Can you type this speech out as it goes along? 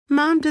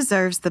Mom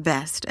deserves the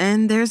best,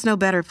 and there's no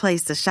better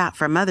place to shop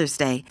for Mother's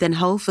Day than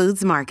Whole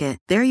Foods Market.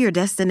 They're your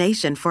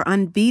destination for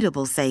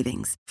unbeatable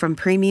savings, from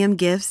premium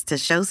gifts to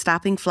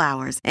show-stopping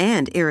flowers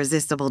and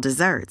irresistible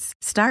desserts.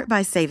 Start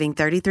by saving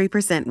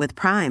 33% with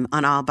Prime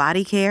on all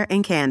body care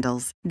and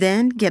candles.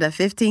 Then get a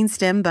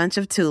 15-stem bunch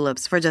of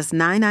tulips for just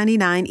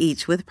 $9.99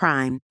 each with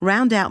Prime.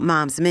 Round out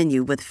Mom's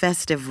menu with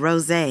festive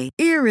rosé,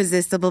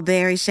 irresistible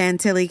berry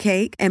chantilly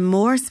cake, and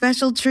more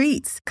special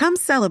treats. Come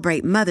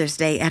celebrate Mother's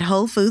Day at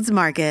Whole Foods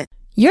Market.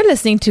 You're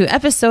listening to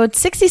episode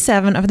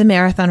 67 of the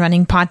Marathon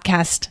Running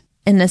Podcast.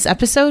 In this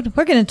episode,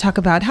 we're going to talk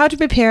about how to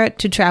prepare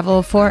to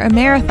travel for a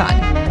marathon.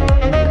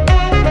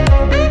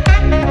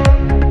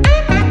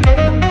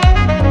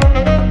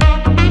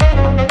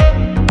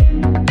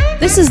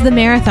 This is the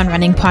Marathon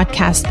Running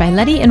Podcast by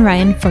Letty and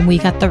Ryan from We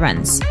Got the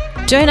Runs.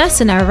 Join us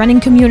in our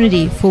running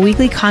community for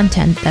weekly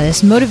content that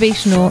is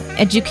motivational,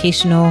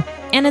 educational,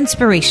 and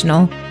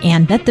inspirational,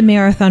 and let the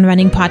Marathon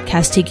Running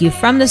Podcast take you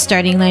from the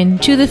starting line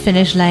to the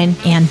finish line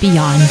and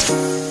beyond.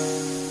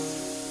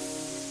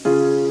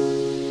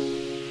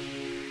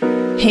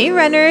 Hey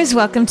runners,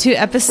 welcome to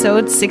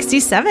episode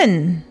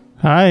 67.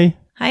 Hi.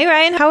 Hi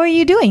Ryan, how are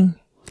you doing?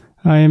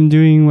 I am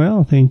doing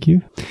well, thank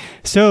you.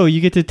 So you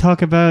get to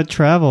talk about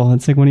travel.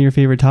 It's like one of your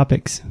favorite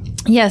topics.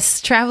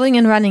 Yes, traveling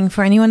and running.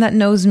 For anyone that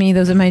knows me,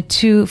 those are my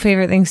two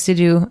favorite things to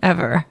do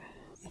ever.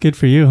 Good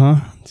for you,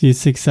 huh?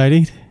 It's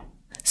exciting.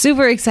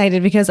 Super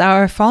excited because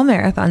our fall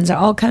marathons are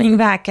all coming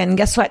back. And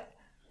guess what?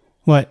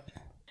 What?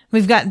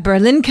 We've got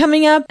Berlin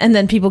coming up, and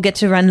then people get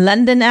to run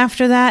London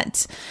after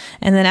that.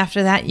 And then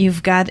after that,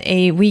 you've got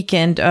a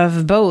weekend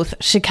of both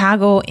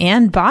Chicago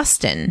and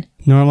Boston.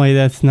 Normally,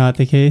 that's not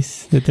the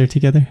case, that they're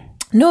together.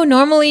 No,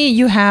 normally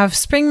you have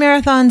spring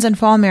marathons and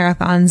fall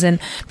marathons.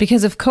 And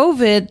because of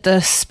COVID, the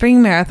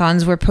spring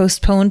marathons were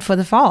postponed for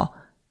the fall.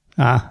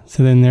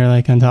 So then they're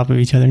like on top of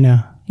each other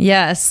now.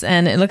 Yes,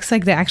 and it looks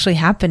like they're actually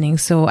happening.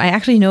 So I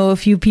actually know a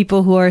few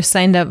people who are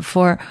signed up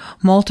for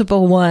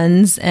multiple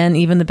ones and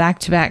even the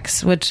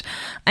back-to-backs, which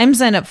I'm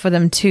signed up for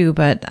them too,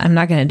 but I'm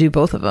not going to do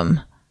both of them.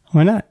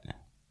 Why not?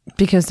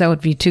 Because that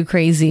would be too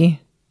crazy.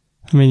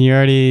 I mean, you're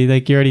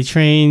already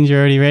trained, you're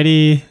already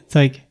ready. It's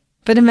like...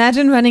 But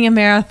imagine running a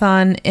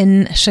marathon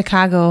in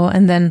Chicago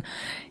and then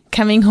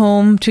coming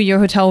home to your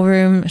hotel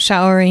room,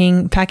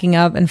 showering, packing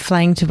up, and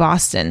flying to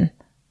Boston.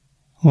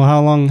 Well,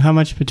 how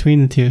much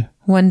between the two?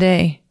 1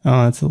 day.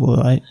 Oh, that's a little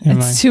light.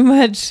 It's too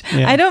much.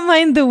 Yeah. I don't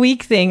mind the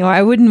week thing, or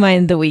I wouldn't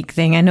mind the week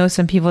thing. I know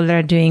some people that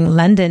are doing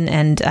London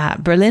and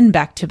Berlin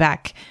back to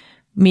back,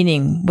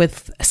 meaning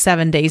with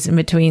 7 days in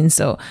between.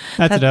 So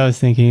that's what I was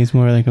thinking. It's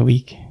more like a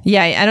week.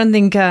 Yeah, I don't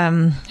think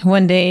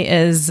 1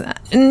 day is,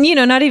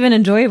 not even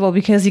enjoyable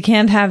because you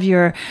can't have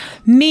your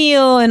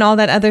meal and all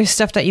that other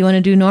stuff that you want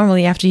to do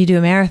normally after you do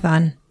a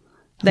marathon,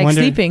 like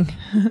sleeping.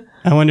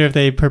 I wonder if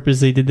they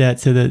purposely did that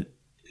so that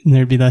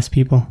there'd be less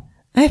people.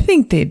 I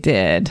think they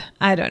did.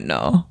 I don't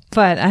know,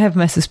 but I have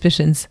my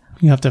suspicions.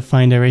 You have to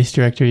find a race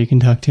director you can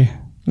talk to.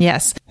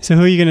 Yes. So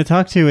who are you going to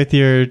talk to with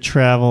your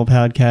travel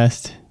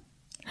podcast?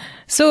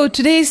 So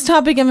today's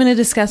topic I'm going to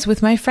discuss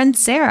with my friend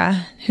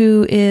Sarah,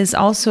 who is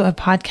also a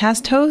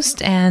podcast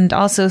host and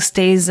also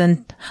stays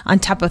on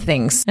top of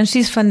things. And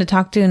she's fun to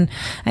talk to. And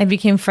I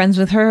became friends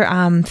with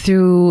her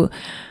through,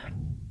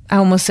 I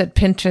almost said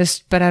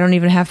Pinterest, but I don't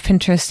even have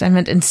Pinterest. I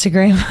meant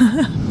Instagram.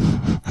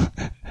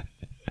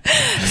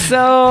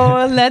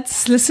 So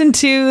let's listen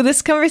to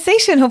this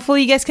conversation.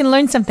 Hopefully you guys can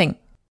learn something.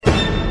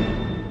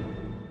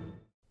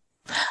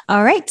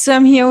 All right. So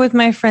I'm here with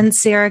my friend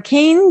Sarah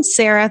Kane.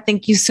 Sarah,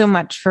 thank you so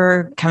much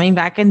for coming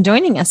back and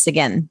joining us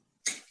again.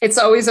 It's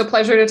always a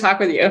pleasure to talk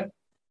with you.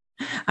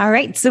 All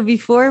right. So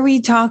before we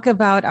talk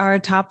about our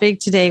topic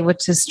today,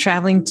 which is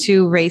traveling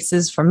to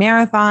races for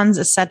marathons,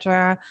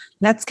 etc.,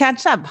 let's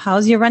catch up.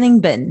 How's your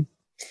running been?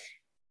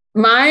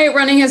 My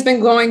running has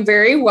been going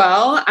very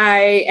well.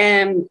 I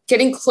am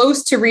getting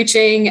close to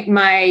reaching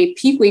my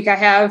peak week. I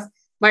have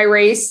my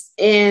race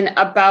in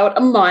about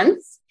a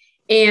month,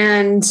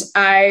 and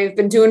I've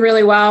been doing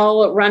really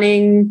well,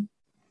 running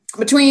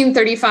between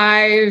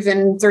 35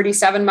 and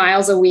 37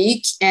 miles a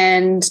week,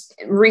 and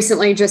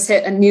recently just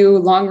hit a new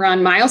long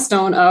run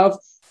milestone of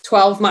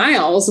 12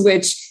 miles,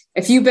 which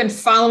if you've been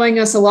following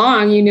us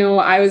along,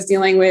 I was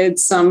dealing with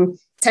some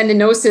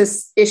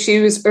tendinosis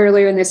issues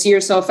earlier in this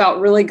year. So it felt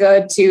really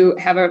good to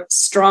have a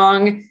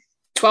strong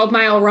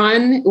 12-mile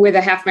run with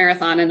a half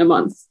marathon in a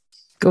month.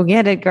 Go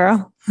get it,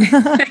 girl.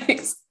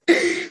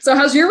 So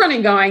how's your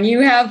running going?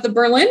 You have the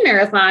Berlin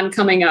Marathon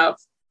coming up.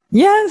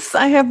 Yes,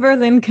 I have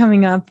Berlin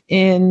coming up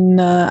in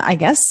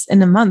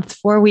a month,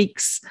 4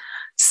 weeks.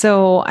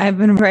 So I've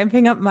been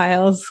ramping up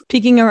miles,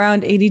 peaking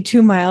around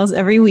 82 miles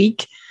every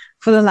week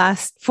for the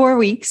last 4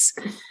 weeks.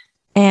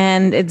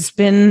 And it's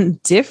been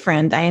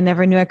different. I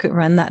never knew I could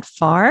run that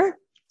far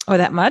or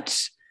that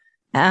much.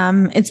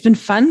 It's been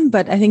fun,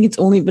 but I think it's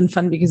only been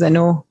fun because I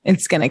know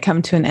it's going to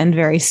come to an end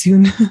very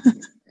soon.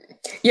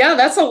 Yeah,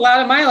 that's a lot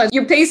of mileage.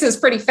 Your pace is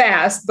pretty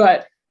fast,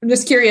 but I'm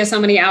just curious how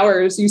many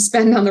hours you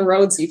spend on the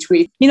roads each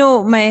week.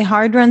 My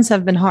hard runs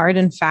have been hard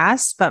and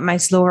fast, but my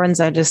slow runs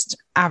are just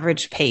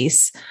average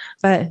pace.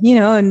 But,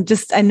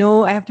 I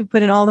know I have to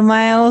put in all the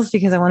miles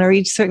because I want to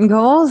reach certain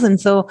goals. And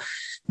so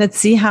let's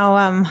see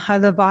how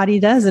the body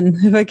does and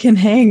if I can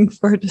hang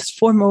for just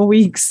 4 more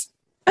weeks.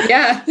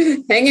 Yeah,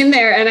 hang in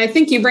there. And I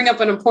think you bring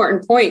up an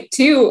important point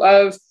too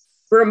of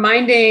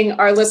reminding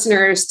our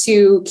listeners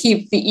to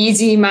keep the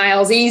easy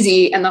miles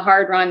easy and the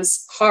hard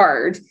runs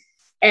hard.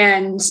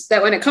 And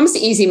that when it comes to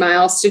easy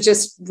miles, to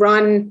just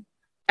run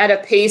at a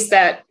pace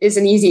that is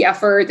an easy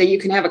effort that you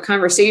can have a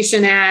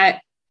conversation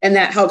at, and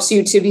that helps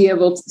you to be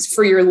able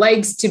for your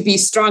legs to be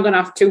strong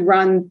enough to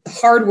run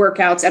hard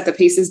workouts at the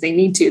paces they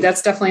need to.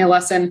 That's definitely a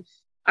lesson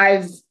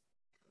I've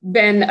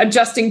been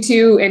adjusting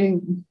to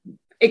and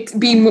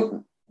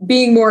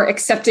being more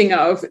accepting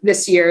of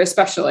this year,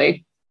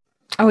 especially.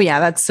 Oh yeah,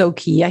 that's so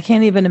key. I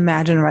can't even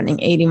imagine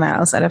running 80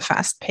 miles at a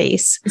fast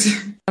pace.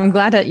 I'm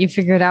glad that you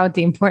figured out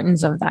the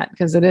importance of that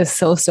because it is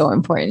so, so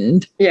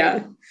important.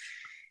 Yeah.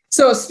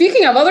 So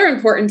speaking of other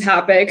important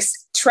topics,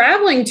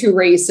 traveling to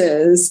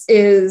races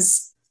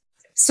is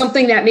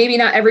something that maybe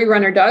not every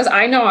runner does.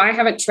 I know I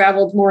haven't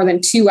traveled more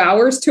than 2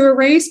 hours to a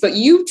race, but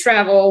you've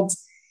traveled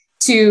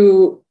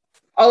to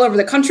all over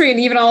the country and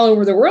even all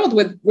over the world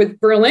with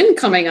Berlin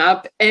coming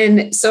up.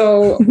 And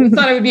so we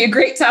thought it would be a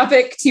great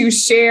topic to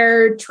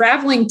share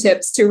traveling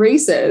tips to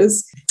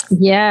races.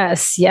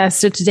 Yes.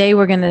 So today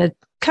we're going to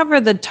cover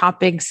the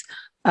topics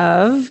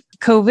of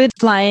COVID,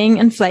 flying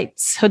and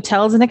flights,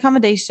 hotels and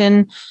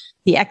accommodation,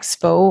 the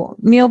expo,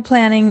 meal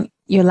planning,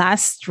 your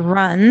last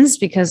runs,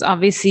 because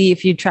obviously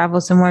if you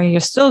travel somewhere, you're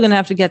still going to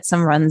have to get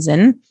some runs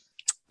in.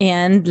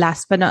 And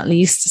last but not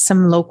least,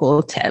 some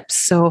local tips.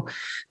 So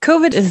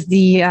COVID is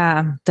the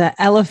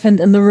elephant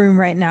in the room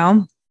right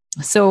now.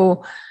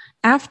 So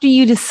after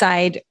you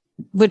decide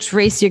which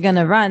race you're going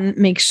to run,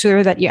 make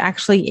sure that you're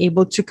actually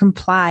able to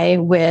comply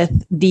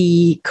with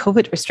the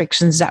COVID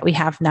restrictions that we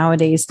have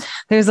nowadays.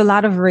 There's a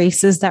lot of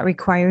races that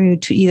require you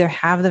to either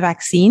have the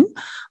vaccine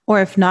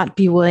or if not,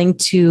 be willing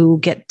to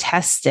get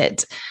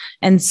tested.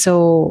 And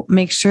so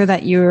make sure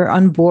that you're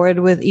on board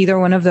with either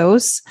one of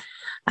those.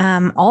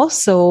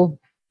 Also,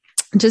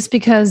 just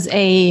because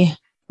a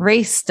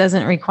race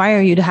doesn't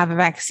require you to have a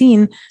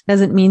vaccine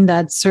doesn't mean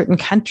that certain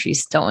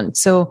countries don't.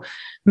 So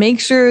make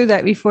sure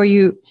that before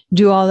you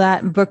do all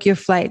that, book your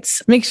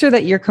flights, make sure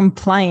that you're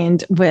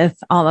compliant with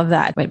all of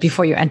that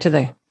before you enter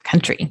the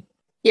country.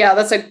 Yeah,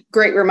 that's a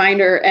great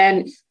reminder.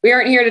 And we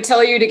aren't here to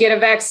tell you to get a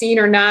vaccine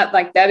or not.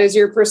 Like that is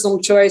your personal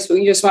choice. But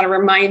we just want to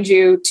remind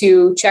you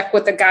to check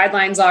what the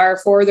guidelines are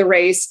for the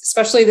race,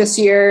 especially this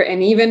year.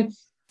 And even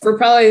for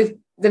probably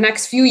the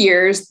next few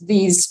years,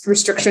 these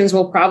restrictions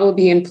will probably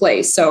be in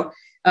place. So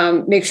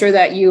make sure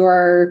that you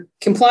are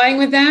complying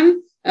with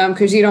them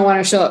because you don't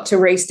want to show up to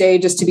race day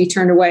just to be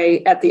turned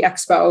away at the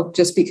expo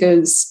just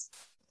because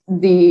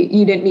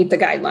you didn't meet the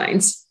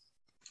guidelines.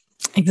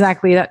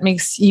 Exactly. That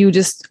makes you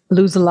just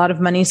lose a lot of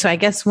money. So I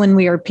guess when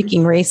we are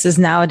picking races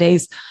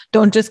nowadays,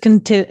 don't just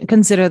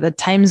consider the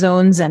time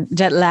zones and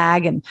jet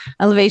lag and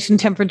elevation,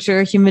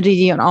 temperature,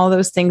 humidity, and all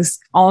those things.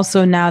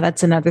 Also, now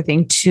that's another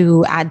thing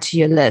to add to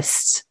your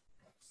list.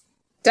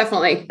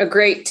 Definitely a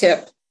great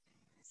tip.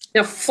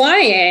 Now,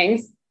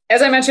 flying,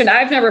 as I mentioned,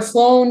 I've never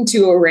flown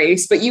to a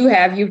race, but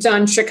you've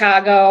done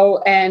Chicago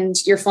and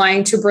you're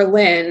flying to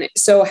Berlin.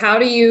 So how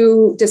do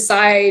you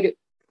decide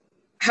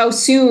how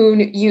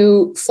soon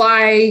you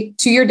fly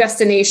to your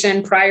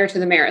destination prior to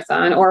the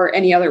marathon or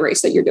any other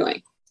race that you're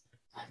doing?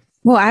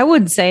 Well, I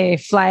would say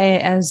fly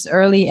as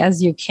early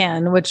as you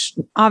can, which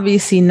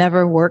obviously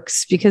never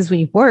works because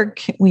we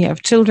work, we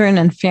have children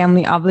and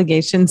family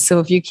obligations. So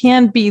if you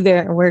can't be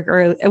there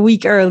a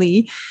week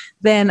early,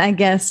 then I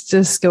guess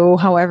just go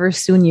however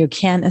soon you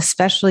can,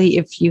 especially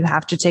if you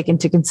have to take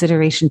into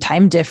consideration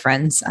time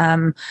difference.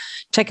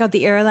 Check out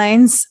the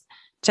airlines,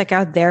 check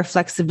out their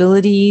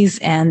flexibilities,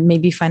 and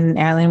maybe find an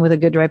airline with a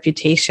good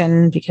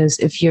reputation, because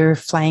if you're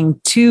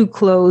flying too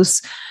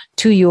close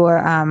to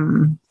your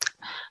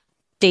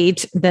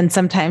date, then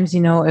sometimes,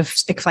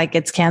 if the flight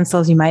gets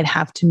canceled, you might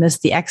have to miss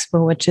the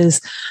expo, which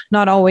is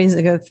not always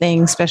a good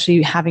thing,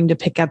 especially having to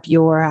pick up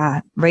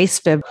your race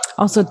bib.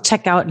 Also,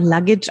 check out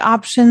luggage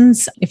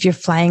options. If you're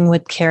flying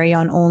with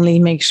carry-on only,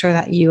 make sure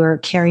that your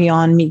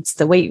carry-on meets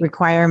the weight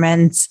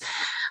requirements.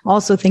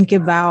 Also, think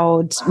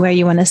about where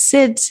you want to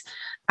sit.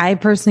 I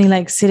personally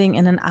like sitting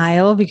in an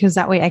aisle because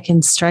that way I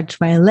can stretch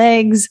my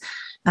legs.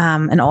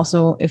 And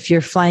also, if you're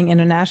flying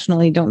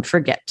internationally, don't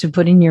forget to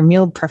put in your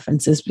meal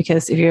preferences,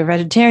 because if you're a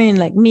vegetarian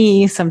like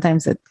me,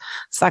 sometimes it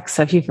sucks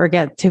if you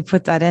forget to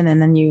put that in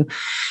and then you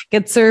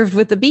get served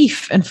with the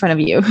beef in front of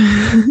you.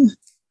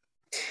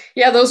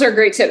 Yeah, those are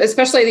great tips,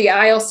 especially the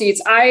aisle seats.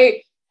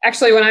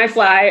 When I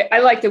fly, I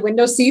like the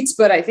window seats,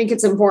 but I think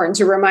it's important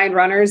to remind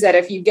runners that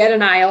if you get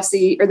an aisle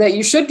seat, or that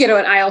you should get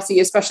an aisle seat,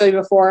 especially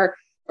before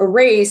a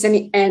race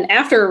and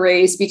after a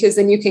race, because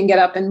then you can get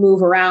up and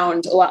move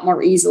around a lot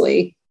more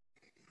easily.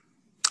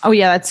 Oh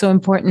yeah, that's so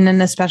important.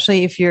 And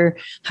especially if you're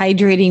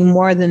hydrating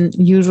more than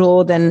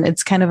usual, then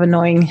it's kind of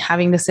annoying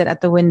having to sit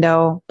at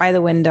by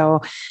the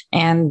window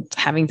and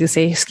having to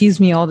say, excuse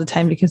me all the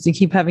time because you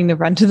keep having to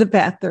run to the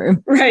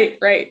bathroom.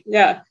 Right.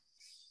 Yeah.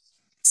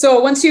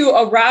 So once you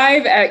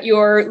arrive at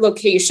your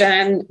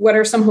location, what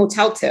are some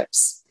hotel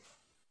tips?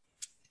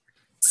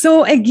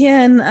 So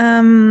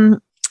again,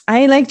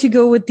 I like to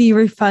go with the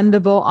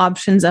refundable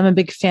options. I'm a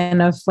big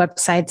fan of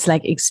websites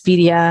like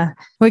Expedia,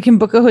 where you can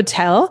book a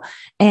hotel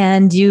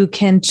and you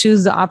can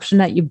choose the option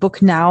that you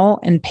book now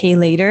and pay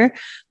later,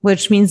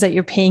 which means that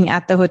you're paying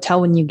at the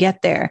hotel when you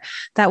get there.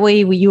 That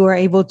way you are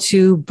able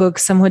to book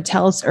some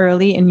hotels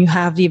early and you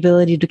have the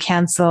ability to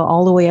cancel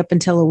all the way up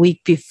until a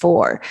week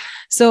before.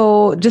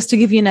 So just to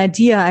give you an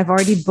idea, I've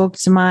already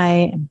booked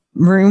my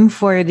room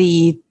for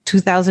the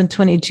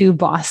 2022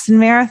 Boston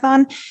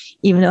Marathon,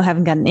 even though I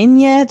haven't gotten in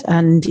yet.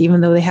 And even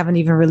though they haven't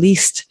even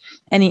released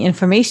any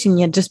information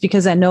yet, just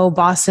because I know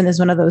Boston is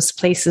one of those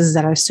places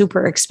that are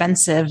super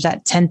expensive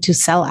that tend to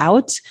sell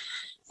out.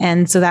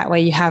 And so that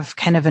way you have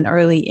kind of an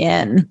early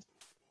in.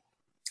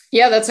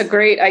 Yeah, that's a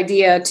great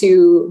idea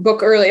to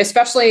book early,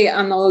 especially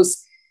on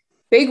those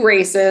big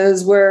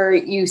races where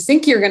you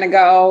think you're going to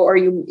go, or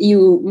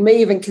you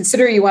may even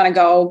consider you want to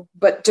go,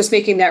 but just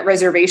making that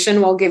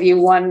reservation will give you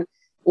one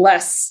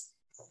less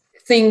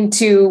thing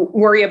to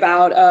worry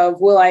about of,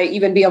 will I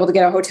even be able to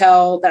get a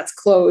hotel that's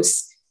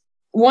close?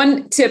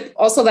 One tip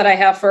also that I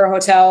have for a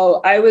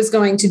hotel, I was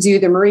going to do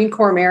the Marine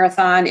Corps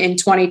Marathon in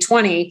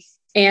 2020,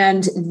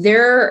 and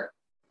their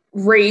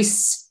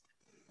race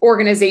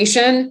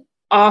organization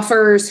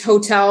offers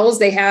hotels.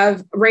 They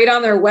have right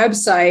on their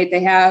website,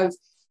 they have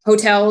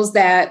hotels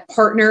that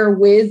partner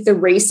with the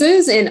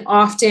races, and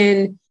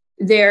often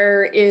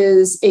there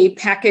is a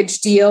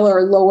package deal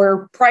or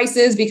lower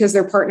prices because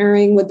they're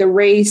partnering with the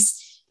race.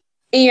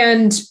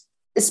 And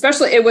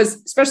it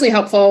was especially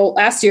helpful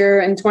last year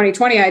in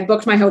 2020. I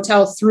booked my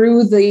hotel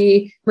through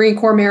the Marine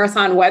Corps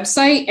Marathon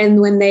website.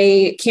 And when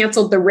they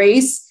canceled the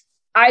race,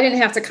 I didn't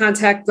have to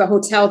contact the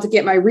hotel to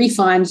get my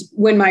refund.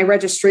 When my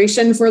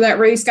registration for that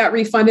race got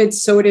refunded,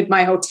 so did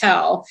my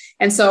hotel.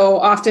 And so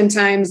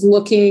oftentimes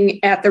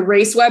looking at the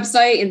race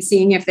website and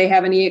seeing if they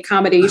have any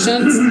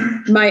accommodations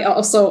might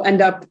also end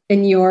up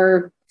in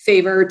your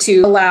favor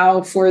to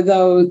allow for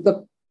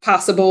the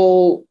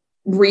possible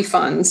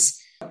refunds.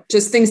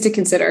 Just things to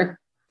consider.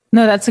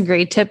 No, that's a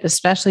great tip,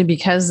 especially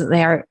because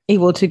they are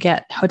able to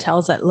get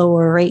hotels at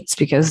lower rates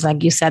because,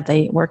 like you said,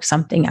 they work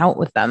something out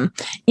with them.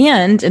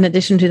 And in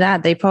addition to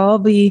that, they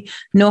probably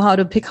know how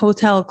to pick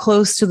hotel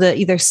close to the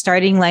either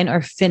starting line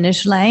or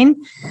finish line.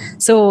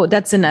 So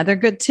that's another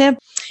good tip.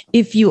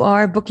 If you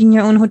are booking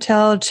your own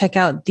hotel, check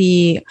out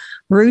the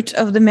route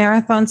of the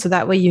marathon. So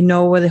that way, you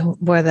know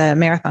where the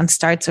marathon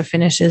starts or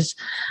finishes.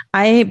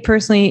 I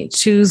personally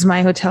choose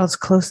my hotels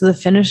close to the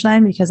finish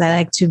line because I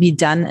like to be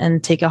done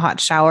and take a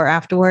hot shower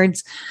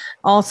afterwards.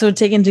 Also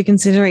take into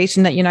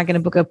consideration that you're not going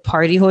to book a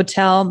party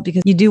hotel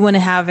because you do want to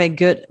have a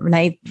good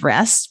night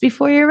rest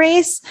before your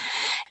race.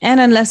 And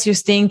unless you're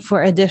staying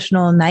for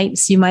additional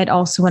nights, you might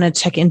also want to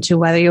check into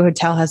whether your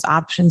hotel has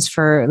options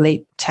for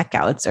late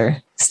checkouts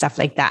or stuff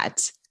like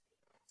that.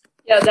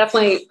 Yeah,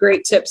 definitely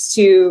great tips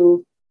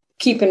to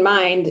keep in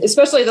mind,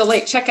 especially the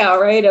late checkout,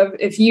 right? Of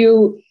if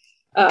you,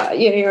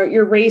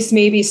 your race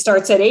maybe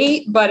starts at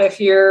 8, but if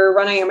you're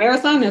running a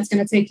marathon, that's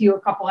going to take you a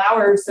couple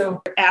hours.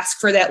 So ask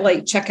for that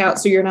late checkout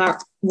so you're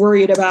not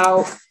worried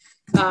about,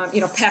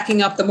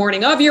 packing up the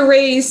morning of your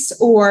race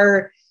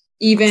or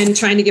even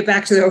trying to get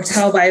back to the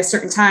hotel by a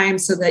certain time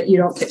so that you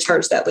don't get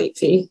charged that late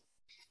fee.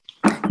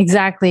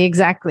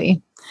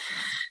 Exactly.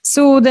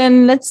 So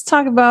then let's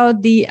talk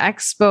about the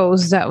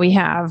expos that we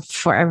have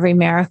for every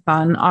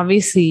marathon.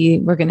 Obviously,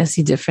 we're going to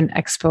see different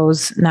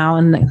expos now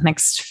in the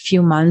next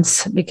few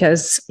months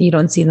because you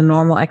don't see the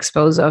normal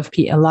expos of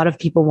a lot of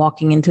people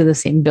walking into the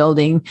same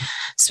building,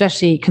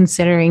 especially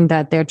considering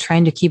that they're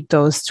trying to keep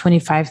those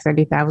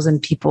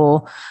 30,000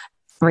 people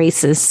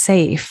races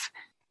safe.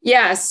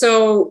 Yeah.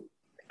 So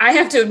I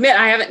have to admit,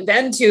 I haven't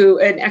been to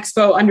an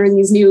expo under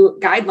these new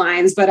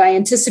guidelines, but I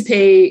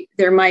anticipate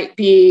there might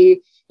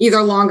be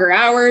either longer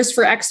hours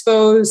for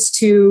expos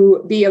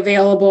to be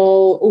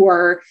available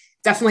or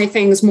definitely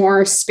things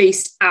more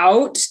spaced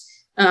out.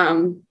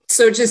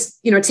 So just,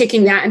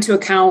 taking that into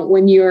account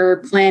when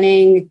you're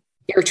planning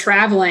your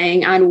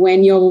traveling on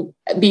when you'll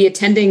be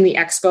attending the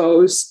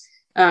expos,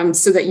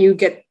 so that you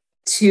get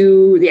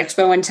to the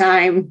expo in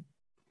time,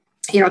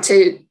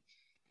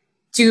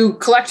 to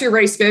collect your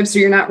race bibs so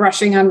you're not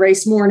rushing on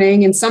race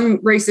morning. And some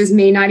races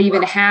may not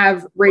even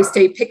have race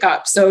day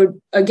pickup.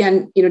 So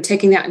again,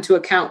 taking that into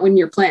account when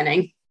you're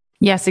planning.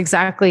 Yes,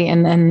 exactly.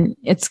 And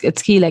it's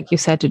key, like you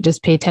said, to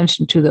just pay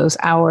attention to those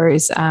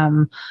hours. I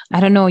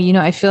don't know,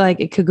 I feel like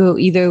it could go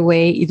either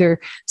way. Either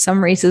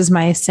some races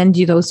might send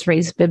you those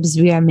race bibs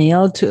via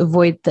mail to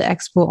avoid the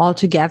expo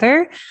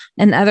altogether,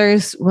 and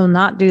others will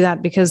not do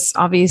that because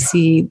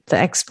obviously the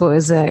expo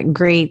is a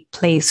great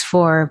place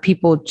for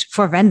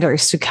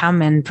vendors to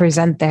come and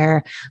present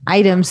their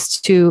items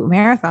to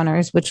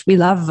marathoners, which we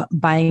love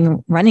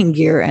buying running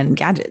gear and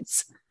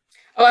gadgets.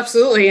 Oh,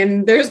 absolutely.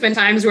 And there's been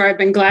times where I've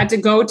been glad to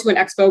go to an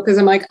expo because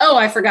I'm like, oh,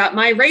 I forgot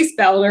my race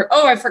belt, or,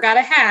 oh, I forgot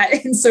a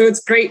hat. And so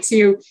it's great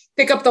to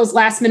pick up those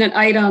last minute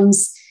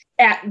items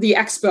at the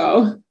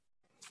expo.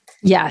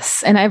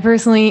 Yes. And I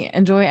personally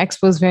enjoy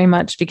expos very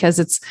much because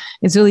it's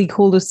really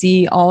cool to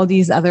see all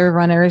these other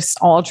runners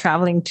all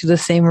traveling to the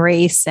same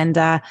race and,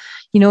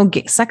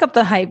 suck up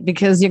the hype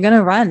because you're going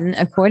to run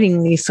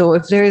accordingly. So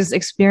if there's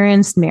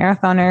experienced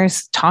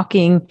marathoners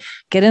talking,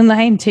 get in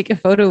line, take a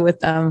photo with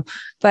them.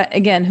 But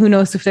again, who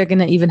knows if they're going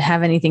to even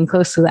have anything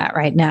close to that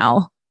right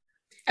now.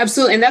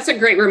 Absolutely. And that's a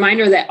great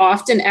reminder that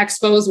often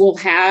expos will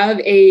have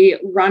a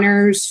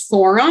runners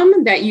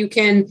forum that you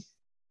can.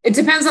 It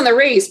depends on the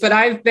race, but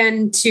I've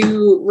been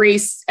to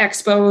race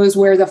expos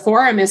where the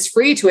forum is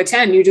free to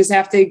attend. You just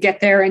have to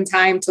get there in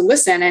time to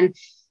listen. And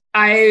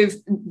I've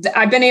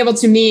been able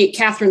to meet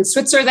Catherine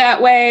Switzer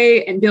that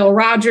way and Bill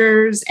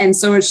Rogers. And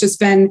so it's just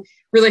been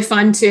really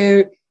fun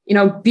to,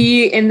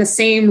 be in the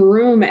same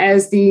room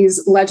as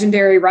these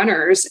legendary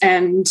runners.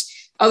 And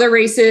other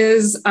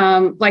races,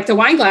 like the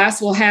Wine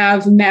Glass, will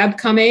have Meb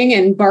coming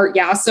and Bart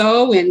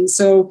Yasso. And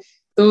so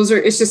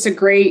it's just a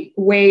great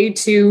way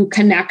to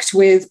connect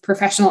with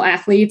professional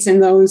athletes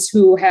and those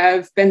who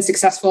have been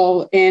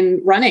successful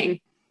in running.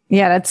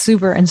 Yeah, that's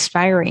super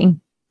inspiring.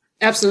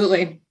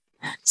 Absolutely.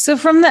 So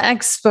from the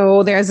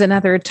expo, there's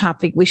another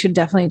topic we should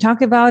definitely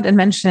talk about and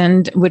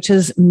mentioned, which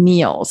is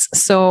meals.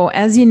 So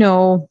as you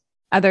know,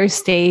 other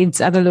states,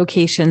 other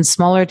locations,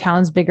 smaller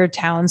towns, bigger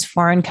towns,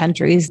 foreign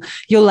countries,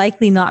 you'll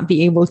likely not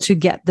be able to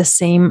get the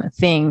same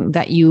thing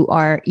that you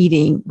are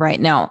eating right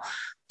now.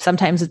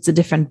 Sometimes it's a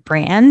different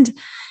brand.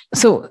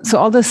 So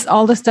all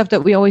the stuff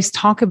that we always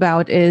talk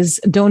about is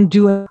don't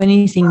do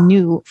anything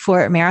new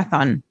for a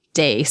marathon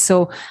day.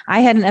 So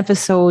I had an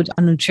episode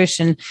on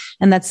nutrition,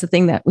 and that's the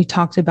thing that we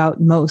talked about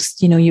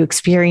most. You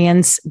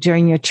experience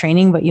during your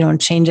training, but you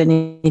don't change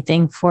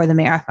anything for the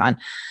marathon.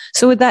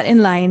 So with that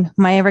in line,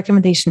 my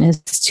recommendation is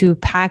to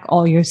pack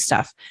all your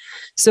stuff.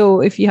 So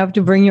if you have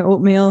to bring your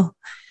oatmeal,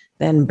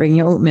 then bring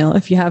your oatmeal.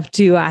 If you have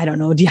to,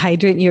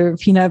 dehydrate your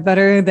peanut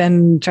butter,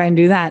 then try and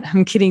do that.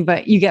 I'm kidding,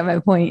 but you get my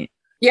point.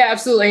 Yeah,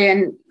 absolutely.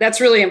 And that's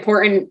really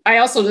important. I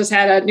also just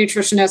had a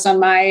nutritionist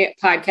on my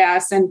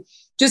podcast, and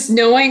just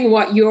knowing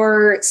what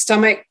your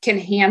stomach can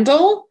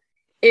handle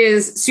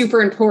is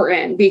super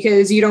important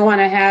because you don't want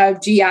to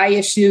have GI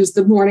issues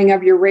the morning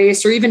of your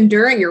race or even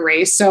during your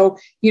race. So,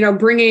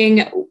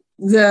 bringing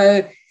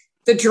the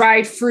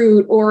dried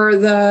fruit or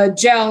the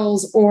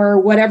gels or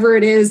whatever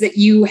it is that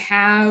you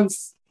have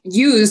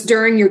used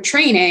during your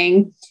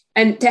training,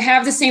 and to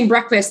have the same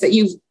breakfast that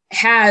you've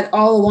had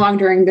all along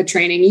during the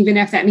training, even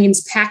if that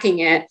means packing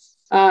it.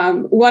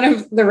 One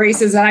of the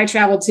races that I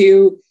traveled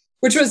to,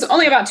 which was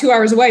only about 2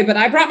 hours away, but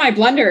I brought my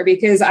blender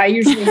because I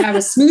usually have a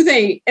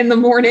smoothie in the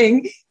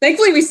morning.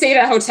 Thankfully, we stayed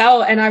at a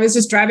hotel and I was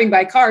just driving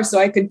by car, so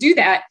I could do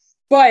that.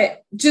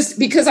 But just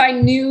because I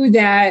knew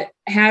that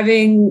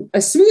having a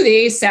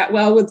smoothie sat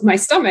well with my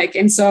stomach.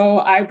 And so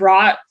I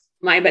brought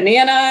my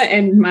banana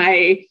and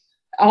my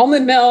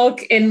almond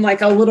milk in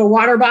like a little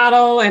water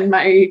bottle and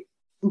my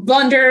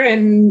blender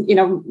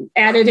and,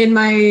 added in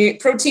my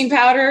protein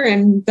powder.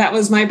 And that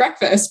was my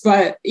breakfast.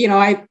 But,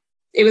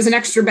 it was an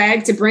extra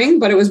bag to bring,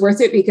 but it was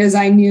worth it because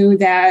I knew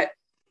that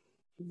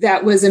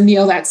was a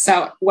meal that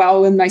sat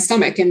well in my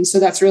stomach. And so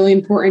that's really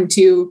important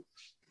to,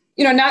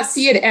 not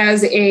see it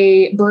as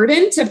a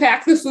burden to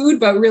pack the food,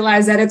 but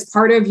realize that it's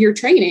part of your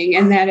training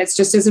and that it's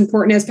just as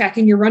important as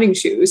packing your running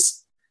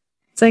shoes.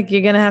 It's like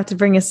you're going to have to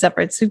bring a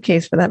separate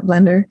suitcase for that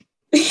blender.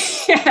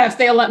 Yeah, if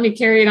they'll let me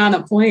carry it on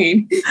a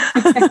plane.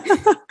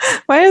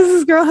 Why does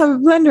this girl have a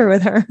blender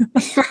with her?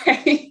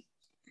 Right.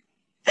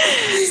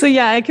 So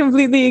yeah, I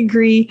completely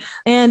agree.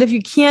 And if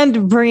you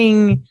can't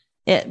bring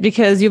it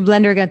because your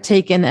blender got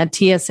taken at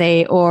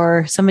TSA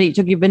or somebody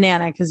took your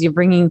banana because you're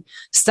bringing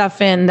stuff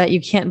in that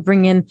you can't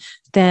bring in,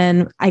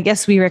 then I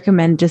guess we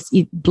recommend just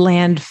eat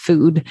bland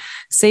food.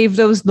 Save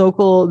those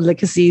local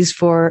delicacies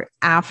for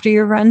after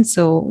your run.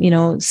 So,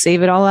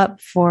 save it all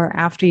up for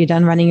after you're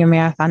done running your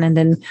marathon and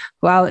then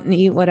go out and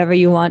eat whatever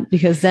you want,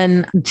 because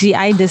then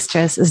GI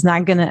distress is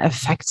not going to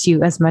affect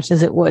you as much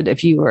as it would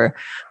if you were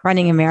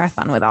running a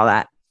marathon with all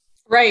that.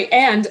 Right.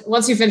 And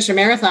once you finish a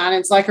marathon,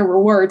 it's like a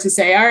reward to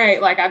say, all right,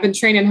 like I've been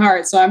training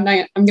hard, so I'm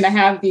going to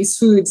have these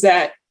foods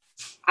that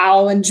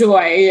I'll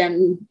enjoy,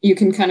 and you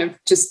can kind of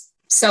just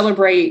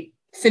celebrate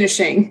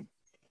finishing.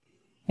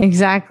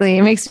 Exactly.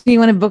 It makes me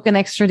want to book an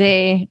extra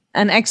day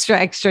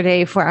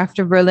for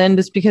after Berlin,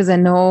 just because I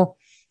know,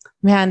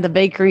 man, the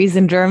bakeries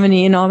in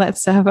Germany and all that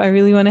stuff, I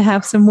really want to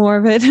have some more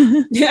of it.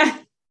 Yeah.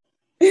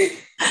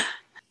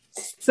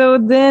 So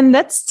then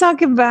let's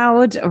talk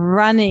about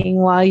running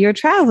while you're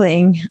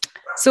traveling.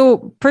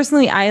 So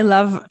personally, I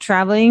love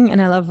traveling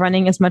and I love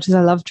running as much as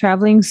I love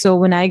traveling. So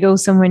when I go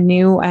somewhere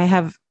new, I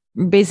have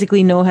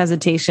basically no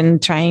hesitation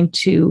trying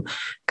to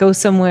go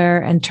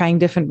somewhere and trying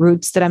different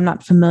routes that I'm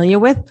not familiar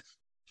with.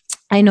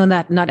 I know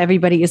that not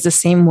everybody is the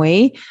same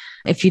way.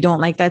 If you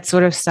don't like that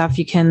sort of stuff,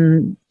 you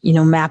can,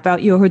 map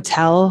out your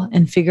hotel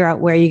and figure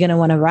out where you're going to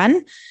want to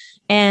run.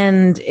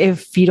 And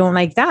if you don't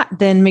like that,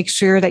 then make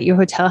sure that your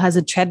hotel has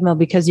a treadmill,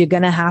 because you're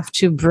going to have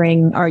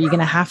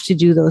to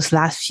do those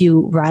last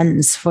few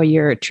runs for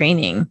your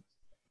training.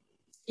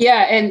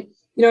 Yeah. And,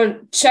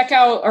 check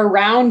out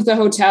around the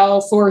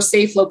hotel for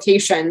safe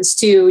locations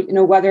too,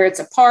 whether it's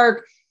a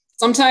park.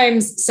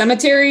 Sometimes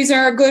cemeteries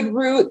are a good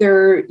route.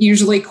 They're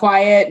usually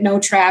quiet, no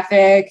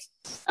traffic.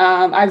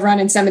 I've run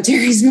in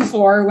cemeteries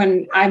before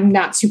when I'm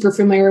not super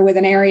familiar with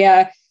an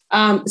area.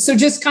 So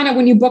just kind of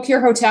when you book your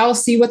hotel,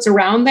 see what's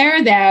around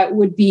there that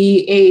would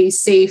be a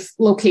safe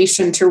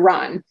location to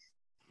run.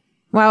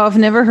 Wow, I've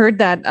never heard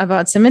that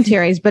about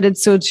cemeteries, but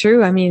it's so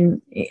true. I mean,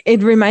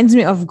 it reminds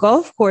me of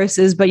golf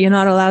courses, but you're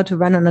not allowed to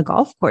run on a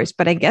golf course.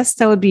 But I guess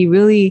that would be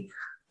really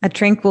a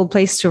tranquil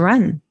place to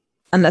run,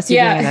 unless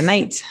you're doing it at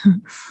night.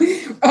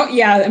 Oh,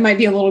 yeah, it might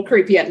be a little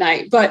creepy at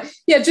night. But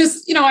yeah,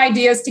 just,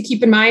 ideas to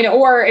keep in mind.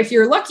 Or if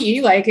you're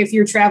lucky, like if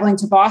you're traveling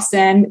to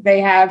Boston,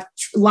 they have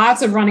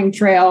lots of running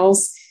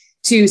trails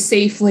to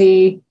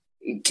safely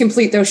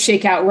complete those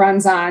shakeout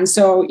runs on.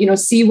 So,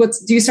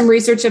 do some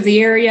research of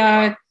the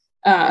area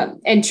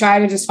and try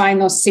to just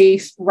find those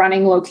safe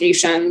running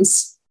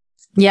locations.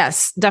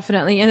 Yes,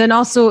 definitely. And then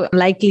also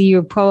likely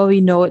you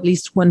probably know at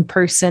least one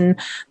person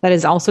that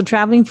is also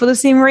traveling for the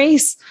same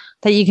race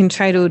that you can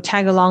try to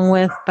tag along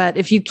with. But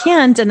if you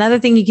can't, another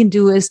thing you can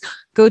do is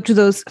go to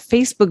those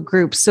Facebook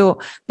groups. So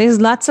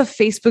there's lots of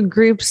Facebook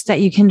groups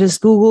that you can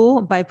just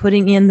Google by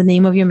putting in the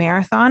name of your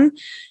marathon,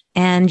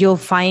 and you'll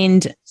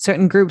find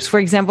certain groups. For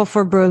example,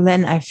 for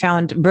Berlin, I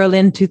found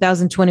Berlin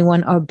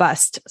 2021 or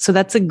Bust. So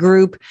that's a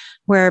group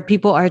where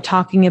people are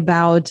talking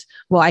about,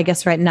 well, I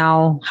guess right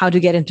now, how to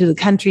get into the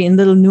country and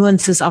little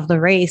nuances of the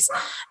race.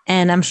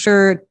 And I'm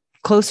sure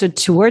closer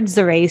towards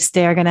the race,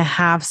 they're going to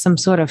have some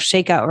sort of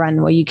shakeout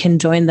run where you can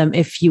join them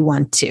if you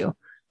want to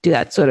do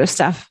that sort of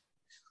stuff.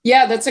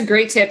 Yeah, that's a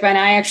great tip. And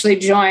I actually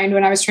joined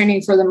when I was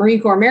training for the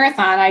Marine Corps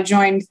Marathon. I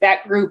joined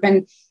that group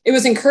and it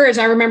was encouraged.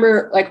 I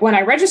remember like when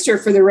I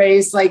registered for the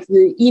race, like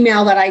the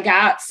email that I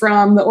got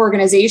from the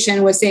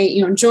organization was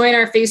saying, join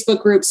our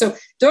Facebook group. So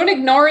don't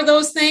ignore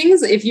those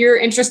things. If you're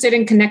interested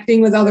in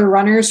connecting with other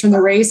runners from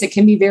the race, it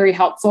can be very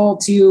helpful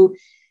to,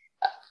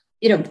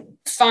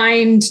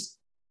 find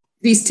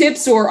these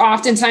tips, or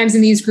oftentimes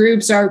in these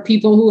groups are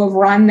people who have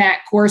run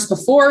that course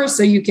before.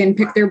 So you can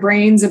pick their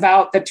brains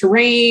about the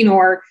terrain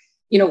or,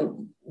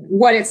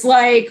 what it's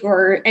like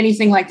or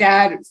anything like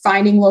that,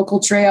 finding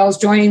local trails,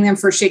 joining them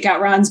for shakeout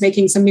runs,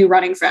 making some new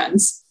running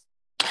friends.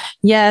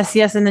 Yes.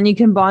 And then you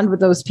can bond with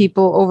those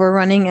people over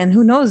running, and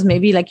who knows,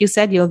 maybe like you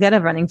said, you'll get a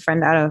running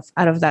friend out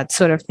of that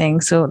sort of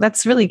thing. So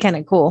that's really kind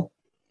of cool.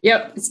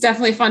 Yep. It's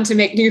definitely fun to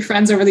make new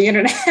friends over the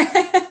internet.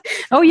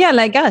 Oh yeah.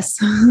 Like us.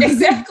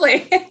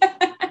 Exactly.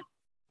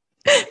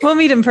 We'll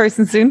meet in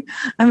person soon,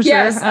 I'm sure.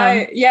 Yes,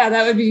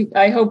 that would be,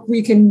 I hope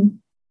we can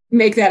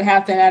make that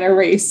happen at a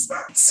race.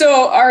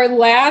 So our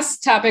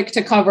last topic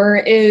to cover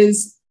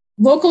is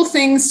local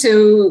things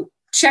to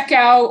check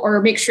out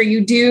or make sure you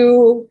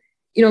do,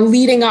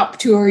 leading up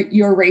to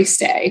your race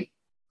day.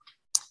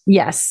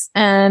 Yes.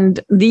 And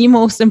the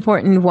most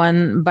important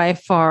one by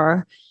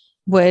far,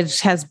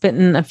 which has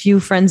bitten a few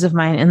friends of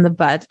mine in the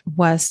butt,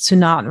 was to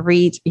not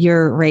read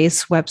your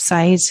race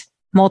website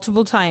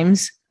multiple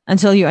times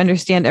until you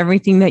understand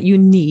everything that you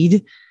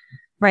need.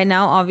 Right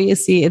now,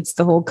 obviously, it's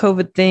the whole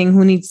COVID thing.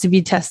 Who needs to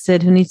be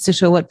tested? Who needs to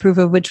show what proof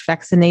of which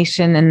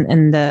vaccination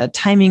and the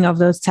timing of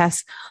those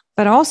tests?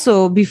 But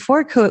also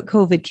before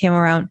COVID came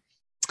around,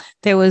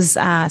 there was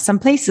some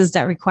places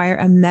that require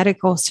a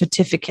medical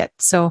certificate.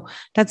 So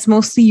that's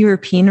mostly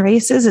European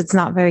races. It's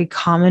not very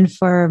common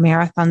for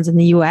marathons in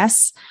the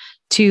US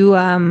to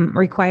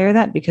require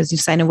that because you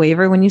sign a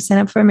waiver when you sign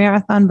up for a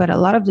marathon. But a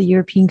lot of the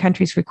European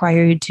countries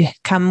require you to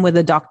come with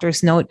a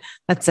doctor's note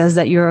that says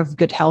that you're of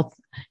good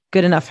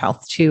enough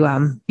health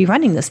to be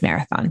running this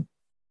marathon.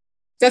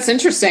 That's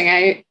interesting.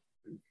 I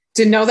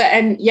didn't know that.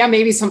 And yeah,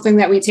 maybe something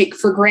that we take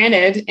for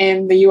granted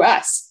in the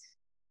US.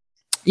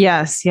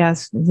 Yes.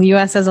 The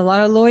US has a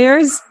lot of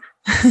lawyers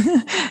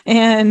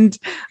and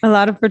a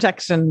lot of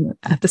protection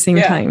at the same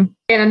time.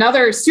 And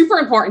another super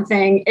important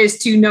thing is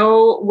to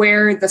know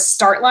where the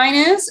start line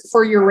is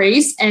for your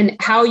race and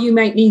how you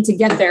might need to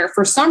get there.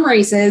 For some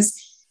races,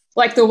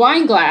 like the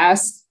Wine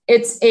Glass,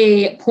 it's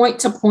a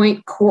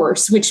point-to-point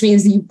course, which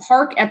means you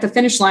park at the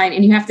finish line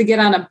and you have to get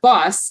on a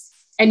bus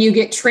and you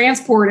get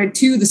transported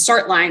to the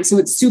start line. So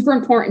it's super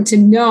important to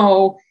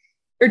know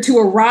or to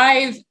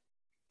arrive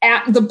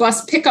at the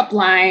bus pickup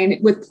line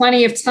with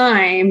plenty of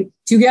time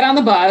to get on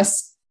the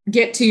bus,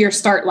 get to your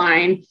start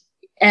line,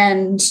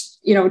 and,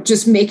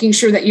 just making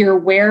sure that you're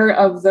aware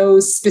of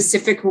those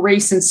specific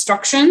race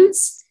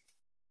instructions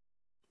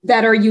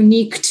that are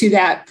unique to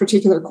that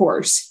particular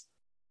course.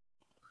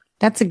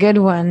 That's a good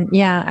one.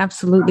 Yeah,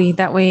 absolutely.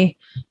 That way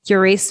your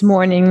race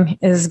morning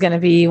is going to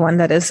be one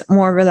that is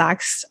more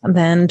relaxed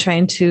than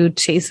trying to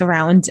chase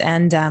around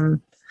and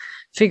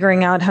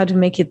figuring out how to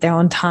make it there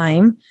on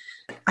time.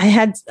 I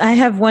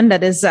have one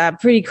that is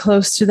pretty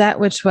close to that,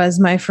 which was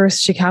my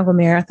first Chicago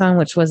Marathon,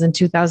 which was in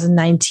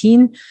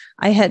 2019.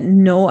 I had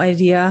no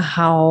idea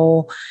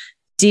how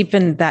deep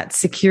in that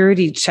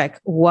security check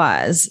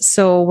was.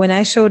 So when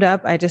I showed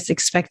up, I just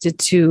expected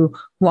to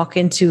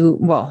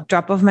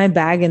drop off my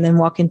bag and then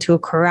walk into a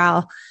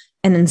corral.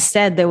 And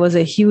instead, there was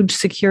a huge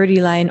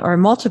security line, or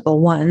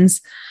multiple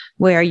ones,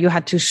 where you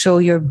had to show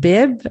your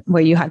bib,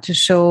 where you had to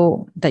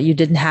show that you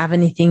didn't have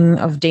anything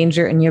of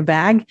danger in your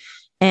bag.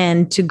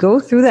 And to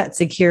go through that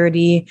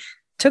security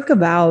took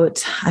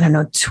about,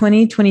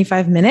 20,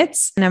 25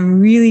 minutes. And I'm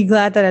really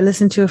glad that I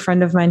listened to a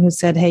friend of mine who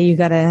said, hey, you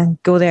got to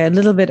go there a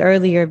little bit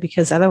earlier,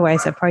 because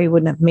otherwise I probably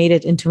wouldn't have made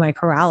it into my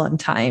corral in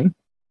time.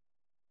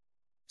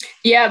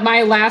 Yeah,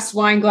 my last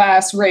wine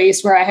glass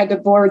race where I had to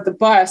board the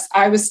bus,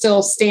 I was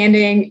still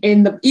standing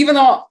even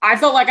though I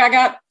felt like I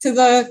got to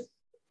the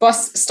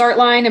bus start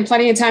line and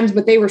plenty of times,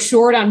 but they were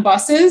short on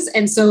buses.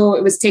 And so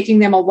it was taking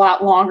them a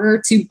lot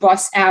longer to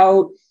bus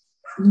out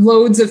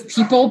loads of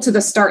people to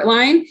the start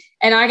line.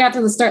 And I got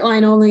to the start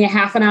line only a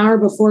half an hour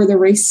before the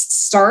race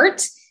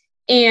start.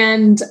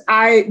 And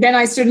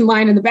I stood in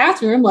line in the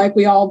bathroom like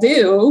we all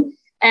do.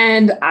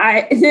 And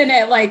then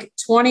at like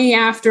 20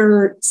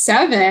 after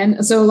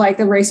 7, so like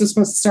the race was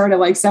supposed to start at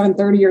like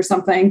 7:30 or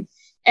something.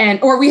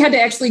 Or we had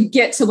to actually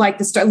get to like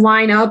the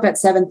line up at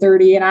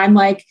 7:30. And I'm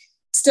like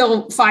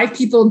still 5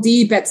 people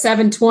deep at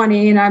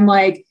 7:20. And I'm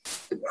like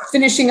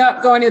finishing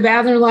up, going to the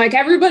bathroom, like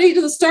everybody to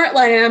the start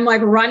line. And I'm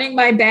like running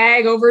my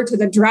bag over to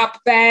the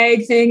drop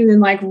bag thing and then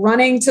like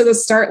running to the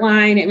start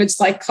line. It was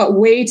like cut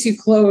way too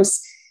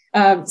close.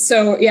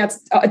 So yeah,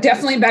 it's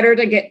definitely better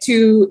to get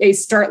to a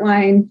start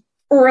line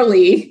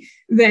early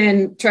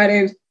than try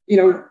to,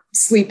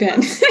 sleep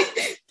in.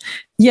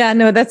 Yeah,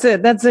 no, that's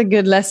a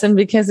good lesson,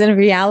 because in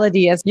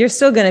reality, you're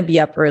still going to be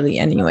up early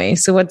anyway.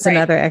 So what's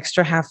another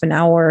extra half an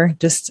hour?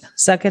 Just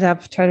suck it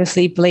up, try to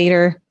sleep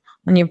later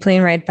when you're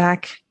playing right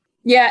back.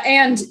 Yeah.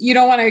 And you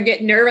don't want to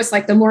get nervous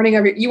like the morning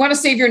of you want to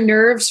save your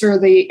nerves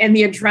and the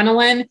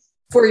adrenaline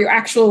for your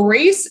actual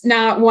race,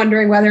 not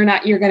wondering whether or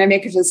not you're going to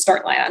make it to the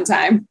start line on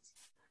time.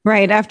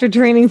 Right. After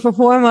training for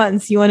 4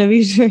 months, you want to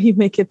be sure you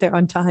make it there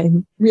on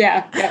time.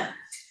 Yeah.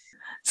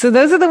 So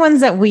those are the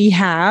ones that we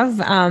have.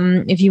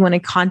 If you want to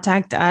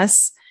contact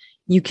us,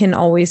 you can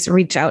always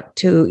reach out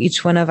to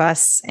each one of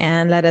us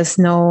and let us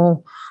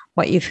know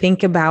what you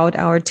think about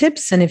our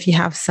tips, and if you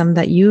have some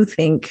that you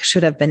think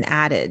should have been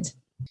added.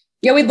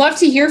 Yeah, we'd love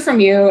to hear from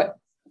you.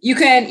 You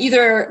can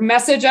either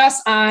message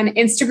us on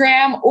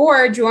Instagram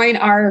or join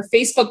our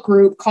Facebook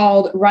group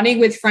called Running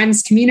with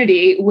Friends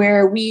Community,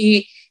 where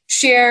we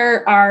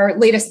share our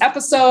latest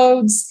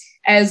episodes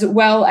as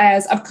well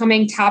as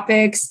upcoming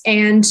topics.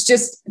 And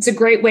just, it's a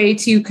great way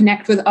to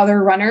connect with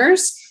other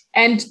runners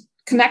and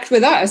connect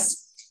with us.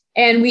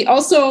 And we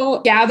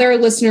also gather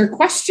listener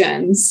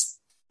questions.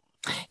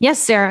 Yes,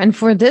 Sarah. And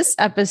for this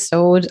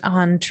episode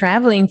on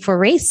traveling for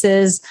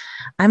races,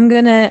 I'm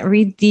going to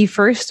read the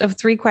first of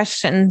 3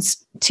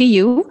 questions to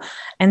you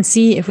and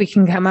see if we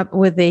can come up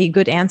with a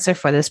good answer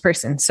for this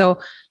person. So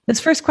this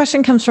first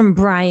question comes from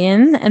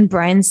Brian, and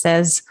Brian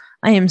says,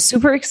 I am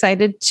super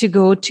excited to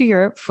go to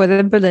Europe for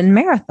the Berlin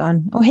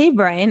Marathon. Oh, hey,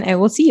 Brian, I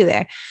will see you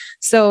there.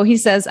 So he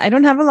says, I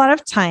don't have a lot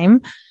of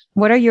time.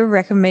 What are your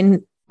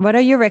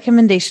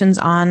recommendations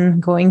on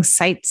going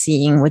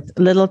sightseeing with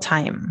little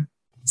time?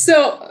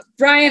 So,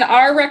 Brian,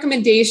 our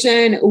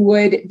recommendation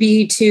would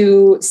be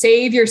to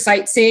save your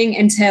sightseeing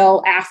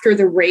until after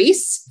the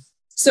race.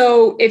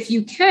 So if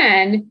you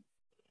can,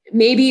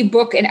 maybe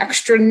book an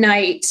extra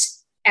night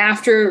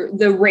after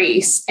the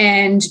race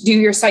and do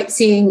your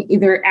sightseeing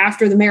either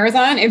after the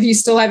marathon, if you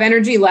still have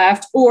energy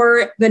left,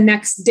 or the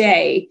next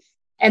day.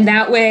 And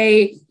that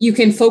way you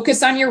can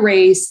focus on your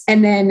race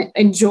and then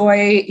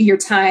enjoy your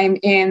time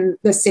in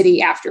the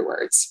city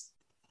afterwards.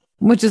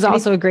 Which is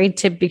also a great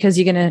tip, because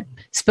you're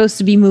supposed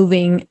to be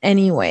moving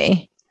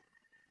anyway.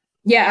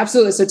 Yeah,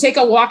 absolutely. So take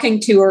a walking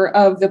tour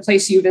of the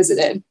place you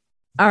visited.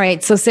 All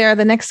right. So Sarah,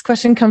 the next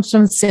question comes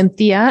from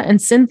Cynthia,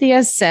 and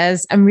Cynthia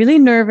says, I'm really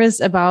nervous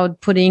about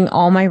putting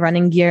all my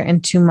running gear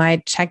into my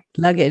checked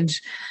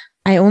luggage.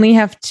 I only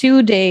have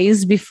 2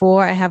 days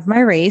before I have my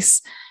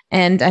race,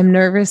 and I'm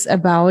nervous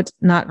about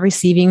not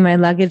receiving my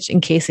luggage in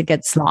case it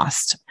gets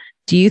lost.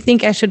 Do you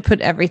think I should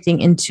put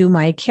everything into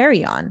my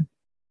carry-on?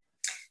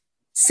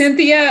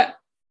 Cynthia,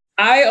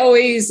 I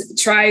always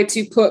try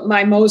to put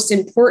my most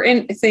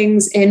important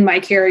things in my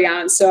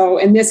carry-on. So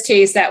in this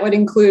case, that would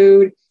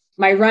include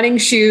my running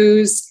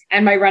shoes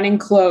and my running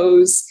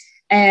clothes,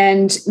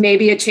 and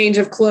maybe a change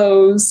of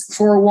clothes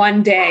for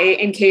one day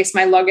in case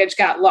my luggage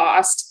got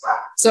lost.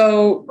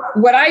 So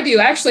what I do,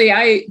 actually,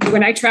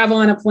 when I travel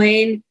on a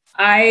plane,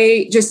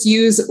 I just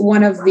use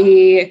one of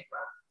the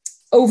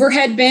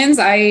overhead bins.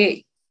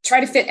 I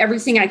try to fit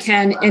everything I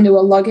can into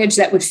a luggage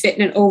that would fit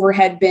in an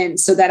overhead bin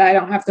so that I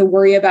don't have to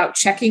worry about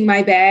checking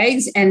my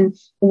bags. And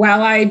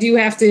while I do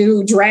have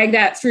to drag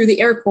that through the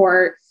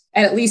airport,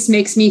 it at least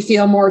makes me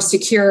feel more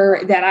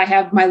secure that I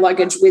have my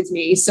luggage with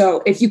me.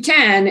 So if you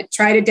can,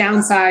 try to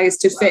downsize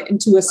to fit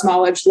into a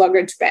smallish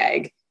luggage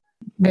bag.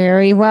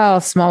 Very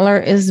well. Smaller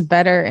is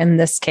better in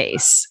this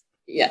case.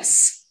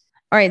 Yes.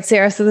 All right,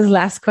 Sarah. So this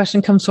last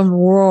question comes from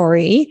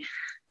Rory.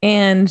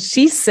 And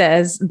she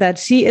says that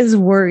she is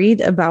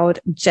worried about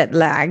jet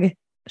lag.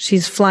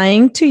 She's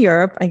flying to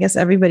Europe. I guess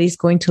everybody's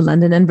going to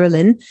London and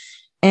Berlin.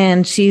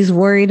 And she's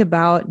worried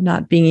about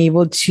not being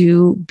able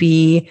to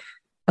be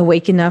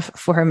awake enough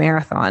for her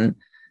marathon,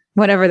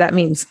 whatever that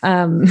means.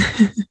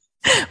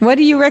 What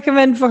do you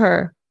recommend for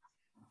her?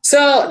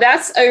 So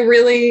that's a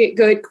really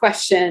good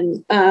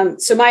question.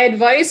 So my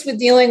advice with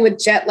dealing with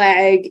jet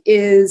lag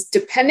is,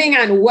 depending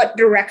on what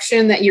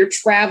direction that you're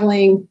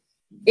traveling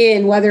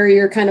in, whether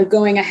you're kind of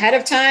going ahead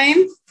of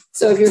time.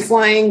 So if you're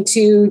flying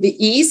to the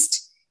east,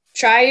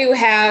 try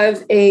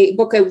to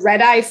book a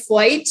red-eye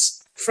flight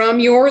from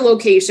your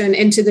location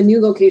into the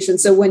new location.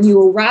 So when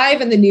you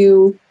arrive in the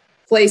new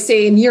place,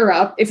 say in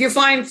Europe, if you're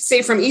flying,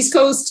 say from East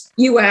Coast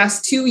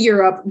US to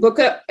Europe, book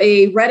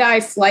a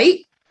red-eye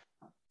flight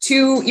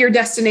to your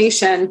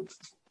destination.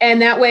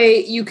 And that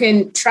way you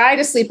can try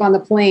to sleep on the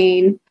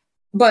plane.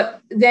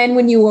 But then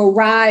when you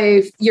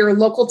arrive, your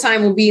local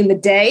time will be in the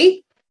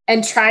day,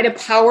 and try to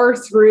power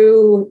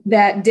through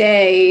that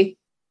day.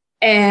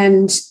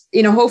 And,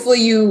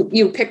 hopefully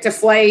you picked a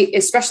flight,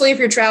 especially if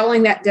you're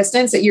traveling that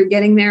distance, that you're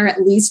getting there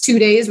at least 2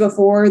 days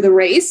before the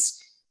race.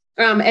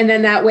 And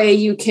then that way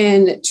you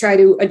can try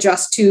to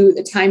adjust to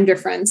the time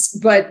difference.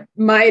 But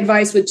my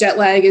advice with jet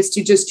lag is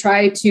to just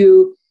try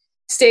to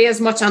stay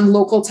as much on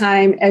local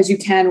time as you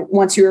can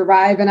once you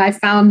arrive. And I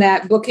found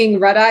that booking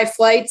red-eye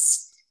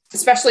flights,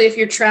 especially if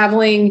you're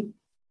traveling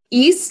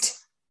east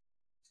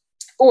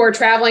or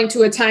traveling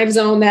to a time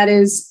zone that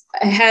is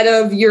ahead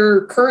of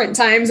your current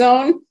time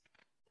zone,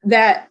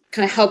 that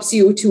kind of helps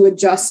you to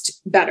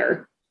adjust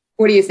better.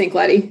 What do you think,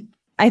 Letty?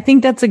 I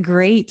think that's a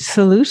great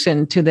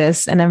solution to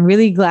this. And I'm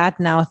really glad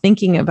now,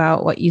 thinking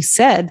about what you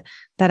said,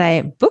 that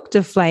I booked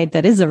a flight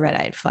that is a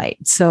red-eye flight.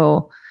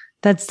 So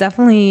that's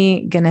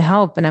definitely going to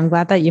help. And I'm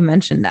glad that you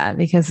mentioned that,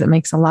 because it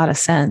makes a lot of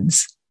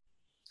sense.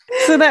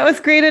 So that was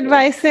great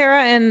advice,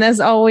 Sarah. And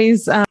as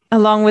always,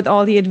 along with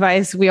all the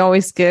advice we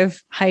always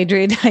give,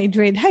 hydrate,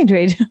 hydrate,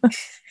 hydrate.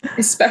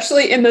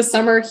 Especially in the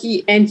summer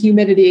heat and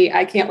humidity.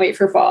 I can't wait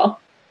for fall.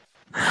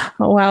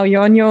 Oh, wow.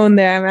 You're on your own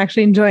there. I'm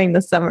actually enjoying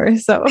the summer.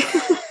 So,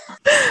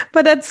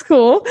 but that's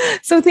cool.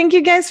 So thank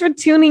you guys for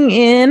tuning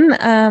in.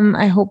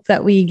 I hope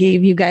that we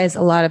gave you guys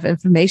a lot of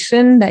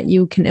information that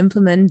you can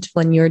implement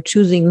when you're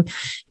choosing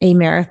a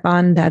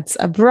marathon that's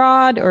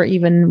abroad or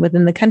even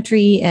within the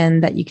country,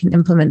 and that you can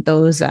implement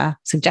those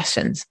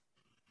suggestions.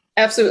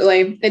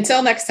 Absolutely.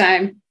 Until next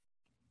time.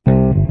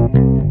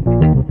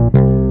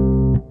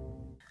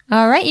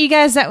 All right, you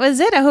guys, that was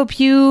it. I hope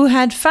you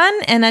had fun,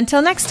 and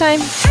until next time.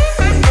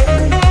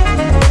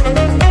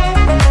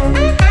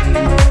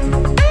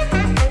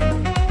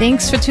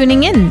 Thanks for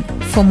tuning in.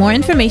 For more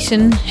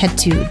information, head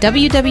to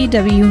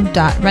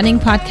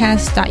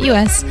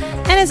www.runningpodcast.us.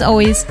 And as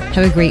always,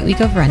 have a great week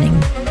of running.